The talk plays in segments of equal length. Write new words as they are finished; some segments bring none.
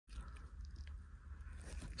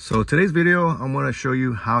So today's video, I'm going to show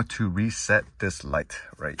you how to reset this light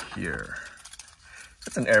right here.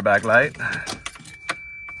 It's an airbag light.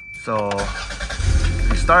 So if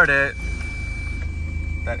you start it,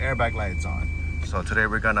 that airbag light's on. So today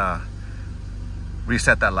we're gonna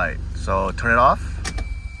reset that light. So turn it off.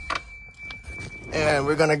 And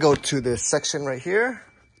we're gonna go to this section right here,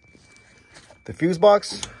 the fuse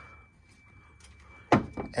box.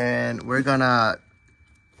 And we're gonna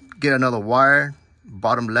get another wire,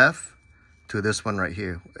 bottom left, to this one right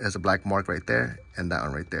here. There's a black mark right there and that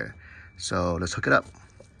one right there. So let's hook it up.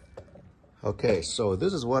 Okay, so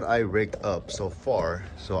this is what I rigged up so far.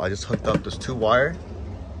 So I just hooked up this 2 wire.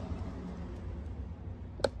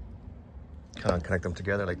 Kind of connect them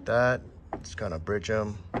together like that. Just kind of bridge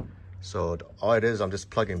them. So all it is, I'm just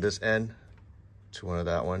plugging this end to one of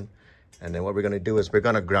that one. And then what we're gonna do is we're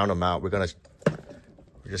gonna ground them out. We're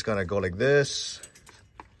just gonna go like this.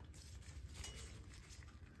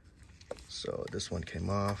 So this one came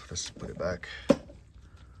off. Let's put it back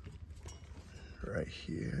right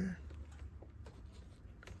here.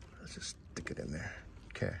 Let's just stick it in there.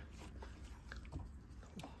 Okay.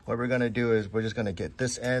 What we're gonna do is we're just gonna get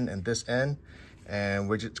this end and this end, and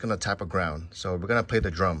we're just gonna tap a ground. So we're gonna play the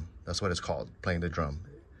drum. That's what it's called, playing the drum.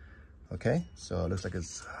 Okay, so it looks like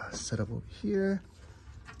it's set up over here.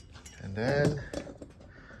 And then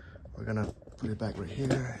we're gonna put it back right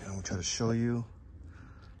here, and we'll try to show you.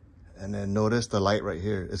 And then notice the light right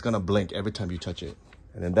here. It's gonna blink every time you touch it.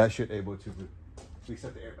 And then that should able to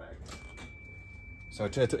reset the airbag. So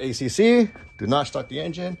turn it to ACC, do not start the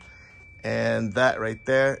engine. And that right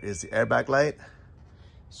there is the airbag light.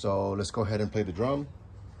 So let's go ahead and play the drum.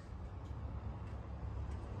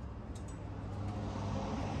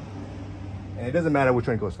 And it doesn't matter which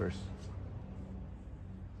one goes first.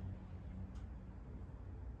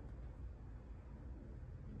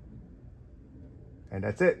 And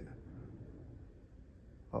that's it.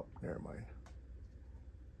 Oh, never mind.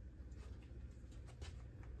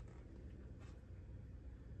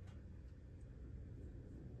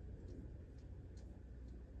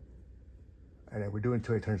 And then we're doing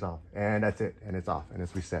until it turns off. And that's it. And it's off. And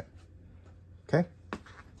it's reset. Okay?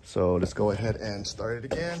 So let's go ahead and start it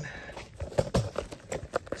again.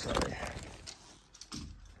 Sorry.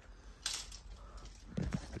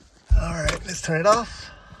 All right, let's turn it off.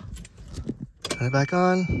 Turn it back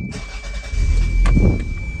on.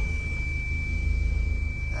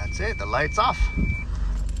 That's it. The light's off.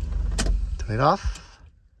 Turn it off.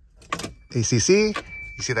 ACC. You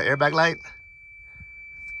see the airbag light?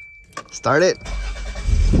 Start it.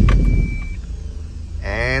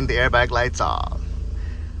 And the airbag light's off.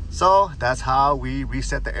 So that's how we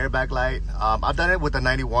reset the airbag light. I've done it with the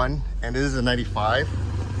 91 and this is a 95.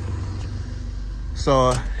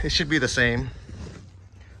 So it should be the same.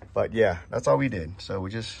 But yeah, that's all we did. So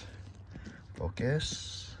we just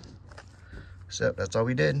focus. So that's all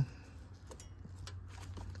we did.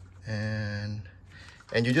 And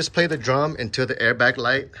you just play the drum until the airbag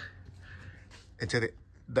light, until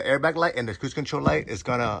the airbag light and the cruise control light is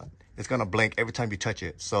gonna blink every time you touch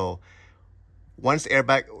it. So once the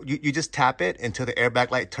airbag, you just tap it until the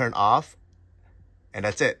airbag light turn off, and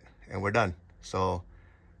that's it. And we're done. So,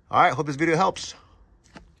 all right, hope this video helps.